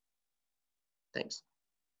 Thanks.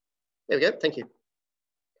 There we go. Thank you.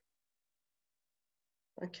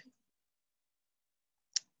 Okay.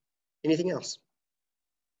 Anything else?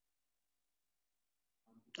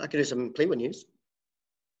 I could do some Plewa news.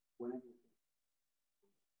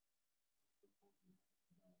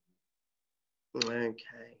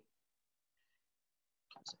 Okay.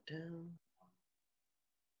 Close it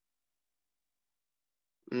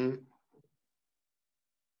down.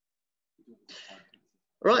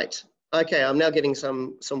 Right. Okay, I'm now getting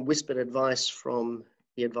some whispered advice from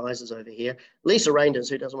the advisors over here. Lisa Reinders,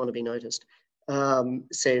 who doesn't want to be noticed,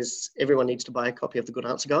 says everyone needs to buy a copy of the Good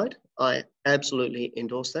Answer Guide. I absolutely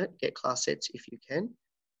endorse that. Get class sets if you can.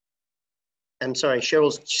 I'm sorry,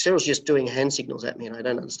 Cheryl's just doing hand signals at me and I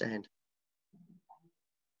don't understand.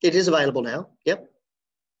 It is available now. Yep.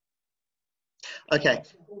 Okay.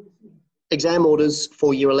 Exam orders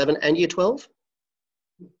for Year 11 and Year 12?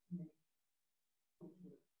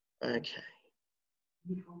 Okay.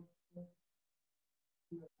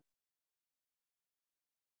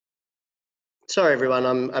 Sorry,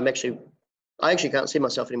 everyone. I actually can't see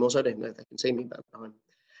myself anymore, so I don't know if they can see me, but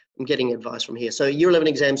I'm getting advice from here. So Year 11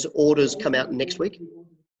 exams orders come out next week.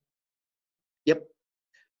 Yep.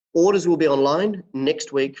 Orders will be online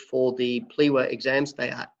next week for the Plewa exams.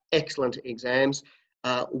 They are excellent exams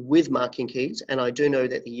with marking keys. And I do know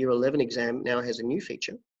that the Year 11 exam now has a new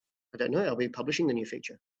feature. I don't know. I'll be publishing the new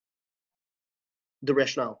feature. The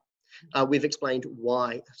rationale. We've explained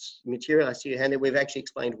why. Material, I see your hand there. We've actually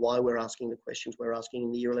explained why we're asking the questions we're asking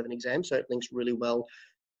in the Year 11 exam. So it links really well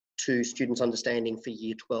to students' understanding for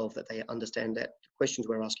Year 12, that they understand that the questions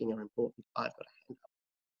we're asking are important. I've got a hand up.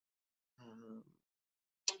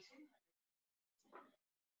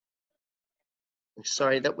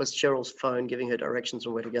 Sorry, that was Cheryl's phone giving her directions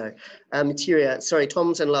on where to go. Materia, sorry,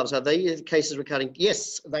 Toms and Loves, are they the cases regarding?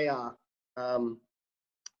 Yes, they are.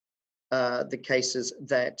 The cases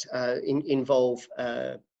that involve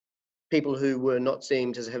people who were not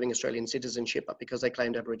deemed as having Australian citizenship, but because they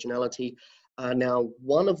claimed Aboriginality. Now,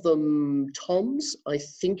 one of them, Toms, I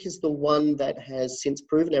think is the one that has since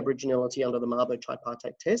proven Aboriginality under the Mabo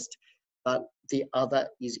tripartite test, but the other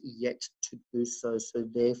is yet to do so. So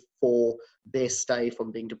therefore, their stay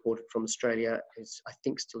from being deported from Australia is, I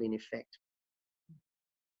think, still in effect.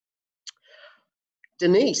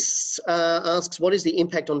 Denise asks, what is the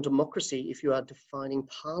impact on democracy if you are defining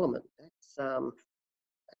Parliament? That's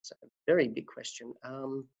a very big question.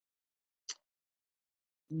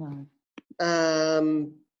 No.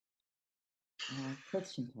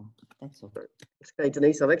 Question time. That's all. Okay,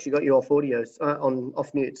 Denise, I've actually got you off audio,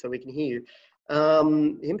 off mute, so we can hear you.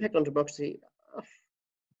 The impact on democracy.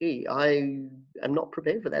 I am not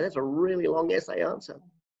prepared for that. That's a really long essay answer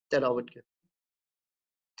that I would give.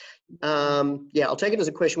 Yeah, I'll take it as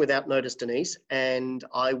a question without notice, Denise, and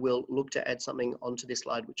I will look to add something onto this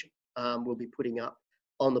slide, which we'll be putting up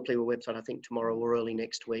on the Plewa website, I think tomorrow or early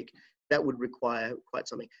next week. That would require quite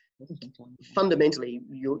something. Fundamentally,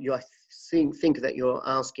 I think that you're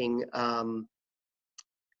asking,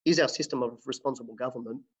 is our system of responsible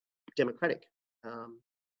government democratic?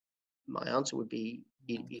 My answer would be,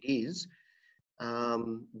 it is.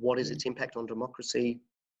 What is its impact on democracy?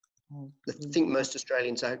 I think most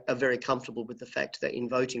Australians are very comfortable with the fact that in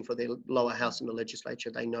voting for their lower house in the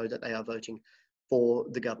legislature, they know that they are voting for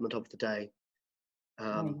the government of the day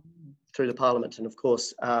through the parliament. And of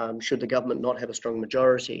course, should the government not have a strong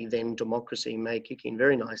majority, then democracy may kick in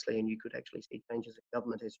very nicely and you could actually see changes in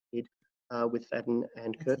government as you did with Fadden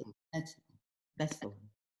and Curtin. That's the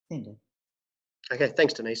one. Okay,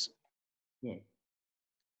 thanks, Denise. Yeah.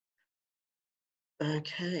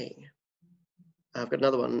 Okay. I've got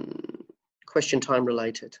another one, question time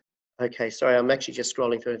related. Okay, sorry, I'm actually just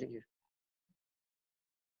scrolling through.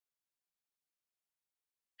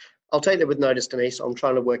 I'll take that with notice, Denise. I'm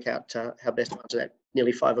trying to work out how best to answer that.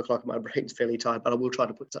 Nearly 5 o'clock, my brain's fairly tired, but I will try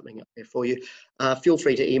to put something up there for you. Feel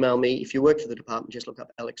free to email me. If you work for the department, just look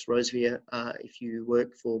up Alex Roseveare. If you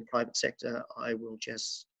work for private sector, I will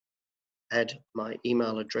just add my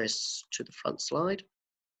email address to the front slide.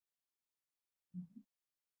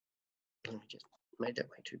 Let me just made that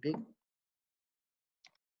way too big.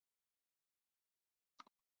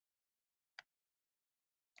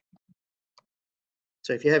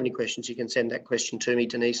 So if you have any questions, you can send that question to me,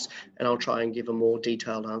 Denise, and I'll try and give a more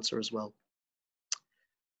detailed answer as well.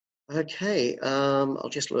 Okay, I'll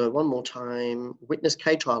just learn one more time. Witness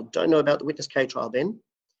K trial. Don't know about the Witness K trial, Ben.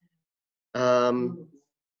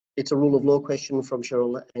 It's a rule of law question from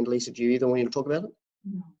Cheryl and Lisa. Do you either want to talk about it?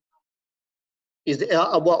 Is there,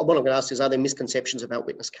 what I'm going to ask is, are there misconceptions about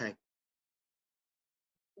witness K?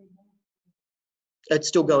 It's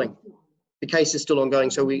still going. The case is still ongoing,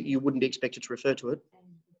 so you wouldn't be expected to refer to it.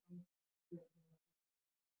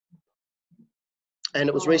 And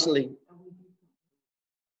it was recently.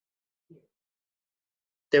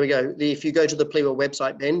 There we go. If you go to the PLEWA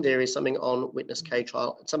website, Ben, there is something on witness K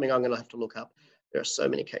trial. It's something I'm going to have to look up. There are so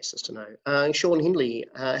many cases to know. Sean Hindley,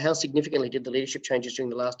 how significantly did the leadership changes during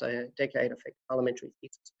the last decade affect parliamentary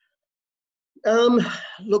thesis?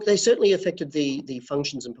 Look, they certainly affected the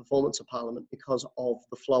functions and performance of Parliament because of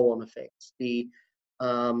the flow-on effects. The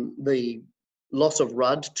loss of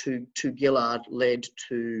Rudd to Gillard led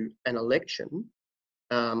to an election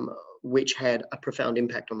which had a profound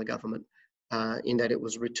impact on the government in that it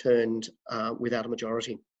was returned without a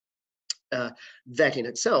majority. That in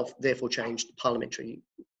itself therefore changed parliamentary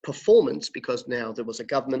performance, because now there was a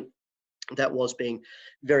government that was being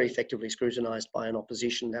very effectively scrutinised by an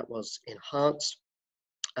opposition that was enhanced,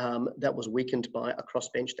 that was weakened by a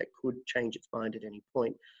crossbench that could change its mind at any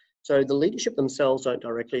point. So the leadership themselves don't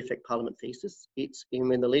directly affect Parliament thesis. It's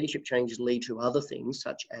when the leadership changes lead to other things,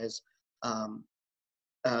 such as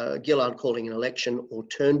Gillard calling an election or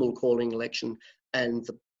Turnbull calling an election, and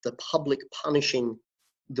the public punishing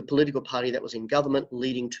the political party that was in government,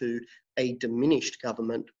 leading to a diminished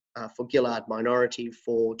government for Gillard minority,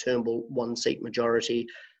 for Turnbull 1-seat majority.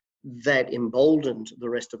 That emboldened the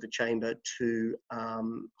rest of the chamber to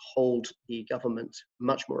hold the government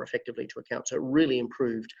much more effectively to account. So it really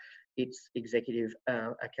improved its executive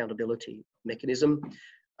accountability mechanism.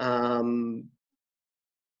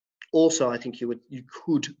 Also, I think you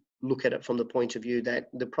could look at it from the point of view that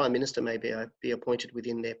the Prime Minister may be appointed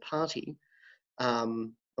within their party.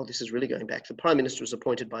 This is really going back. The Prime Minister is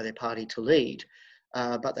appointed by their party to lead,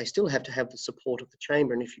 but they still have to have the support of the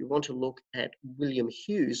chamber. And if you want to look at Billy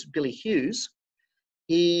Hughes,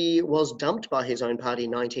 he was dumped by his own party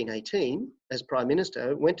in 1918 as Prime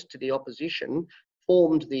Minister, went to the opposition,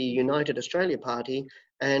 formed the United Australia Party,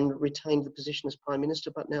 and retained the position as Prime Minister,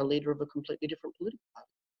 but now leader of a completely different political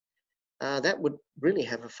party. That would really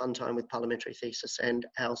have a fun time with parliamentary thesis and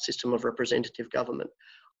our system of representative government.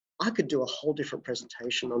 I could do a whole different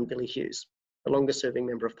presentation on Billy Hughes, the longest serving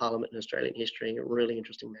member of Parliament in Australian history, a really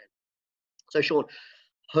interesting man. So Sean,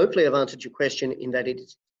 hopefully I've answered your question in that it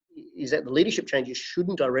is that the leadership changes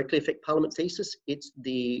shouldn't directly affect Parliament thesis. It's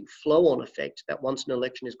the flow-on effect that once an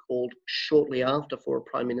election is called shortly after for a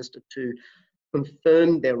Prime Minister to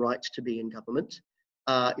confirm their rights to be in government,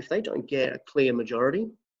 if they don't get a clear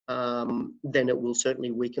majority, then it will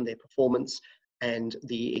certainly weaken their performance, and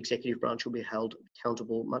the executive branch will be held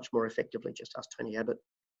accountable much more effectively. Just ask Tony Abbott.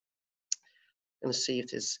 I'm going to see if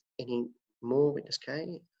there's any more witness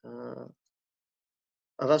K.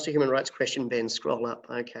 I've asked a human rights question, Ben. Scroll up.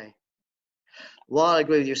 Okay. While I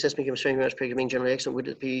agree with your assessment of Australian human rights being generally excellent, would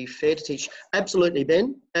it be fair to teach? Absolutely,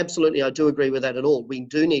 Ben. Absolutely, I do agree with that at all. We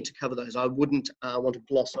do need to cover those. I wouldn't want to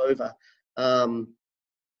gloss over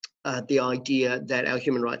the idea that our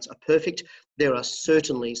human rights are perfect. There are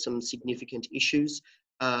certainly some significant issues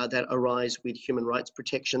that arise with human rights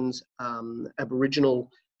protections.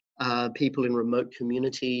 Aboriginal people in remote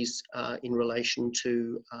communities in relation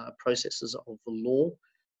to processes of the law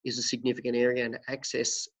is a significant area, and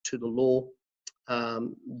access to the law.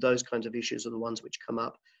 Those kinds of issues are the ones which come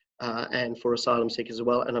up, and for asylum seekers as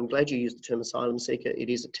well. And I'm glad you used the term asylum seeker. It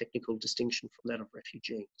is a technical distinction from that of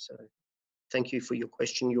refugee. So thank you for your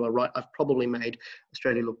question. You are right. I've probably made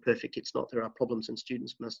Australia look perfect. It's not. There are problems, and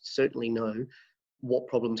students must certainly know what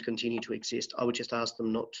problems continue to exist. I would just ask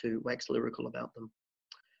them not to wax lyrical about them.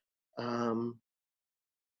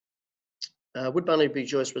 Would Barnaby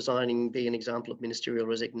Joyce resigning be an example of ministerial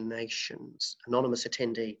resignations? Anonymous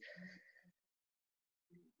attendee.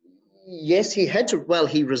 Yes, he had to. Well,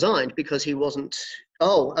 he resigned because he wasn't.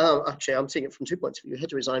 Actually, I'm seeing it from 2 points of view. He had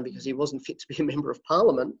to resign because he wasn't fit to be a member of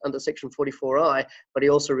Parliament under Section 44I, but he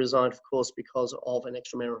also resigned, of course, because of an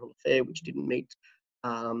extramarital affair which didn't meet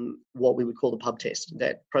what we would call the pub test,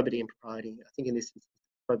 that probity and propriety. I think in this instance,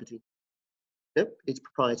 probity. Nope, it's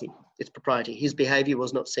propriety. It's propriety. His behaviour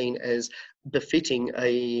was not seen as befitting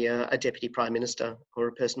a deputy prime minister or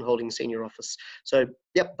a person holding senior office. So,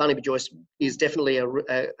 yep, Barnaby Joyce is definitely a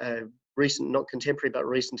recent, not contemporary, but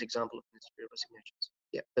recent example of ministerial resignations.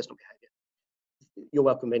 Yeah, personal behaviour. You're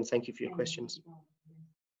welcome, Ben. Thank you for your questions.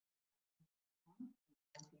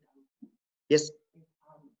 Yes.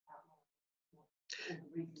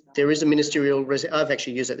 There is a ministerial, I've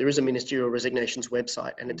actually used it. There is a ministerial resignations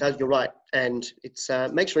website, and it does, you're right. And it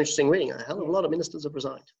makes for interesting reading. A hell of a lot of ministers have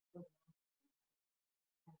resigned.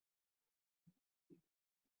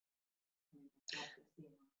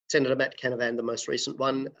 Senator Matt Canavan, the most recent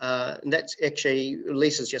one. And that's actually,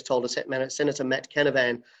 Lisa's just told us that Senator Matt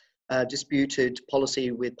Canavan disputed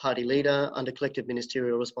policy with party leader. Under collective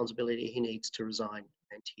ministerial responsibility, he needs to resign,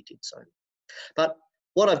 and he did so. But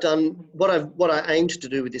what I've done, what I aimed to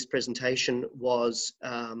do with this presentation was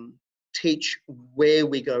teach where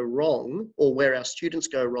we go wrong, or where our students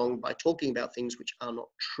go wrong, by talking about things which are not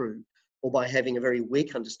true, or by having a very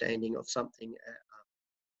weak understanding of something,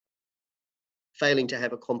 failing to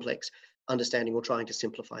have a complex understanding or trying to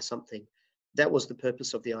simplify something. That was the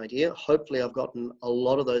purpose of the idea. Hopefully I've gotten a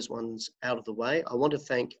lot of those ones out of the way. I want to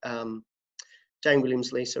thank Jane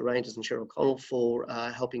Williams, Lisa Rangers and Cheryl Connell for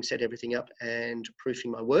helping set everything up and proofing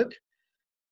my work.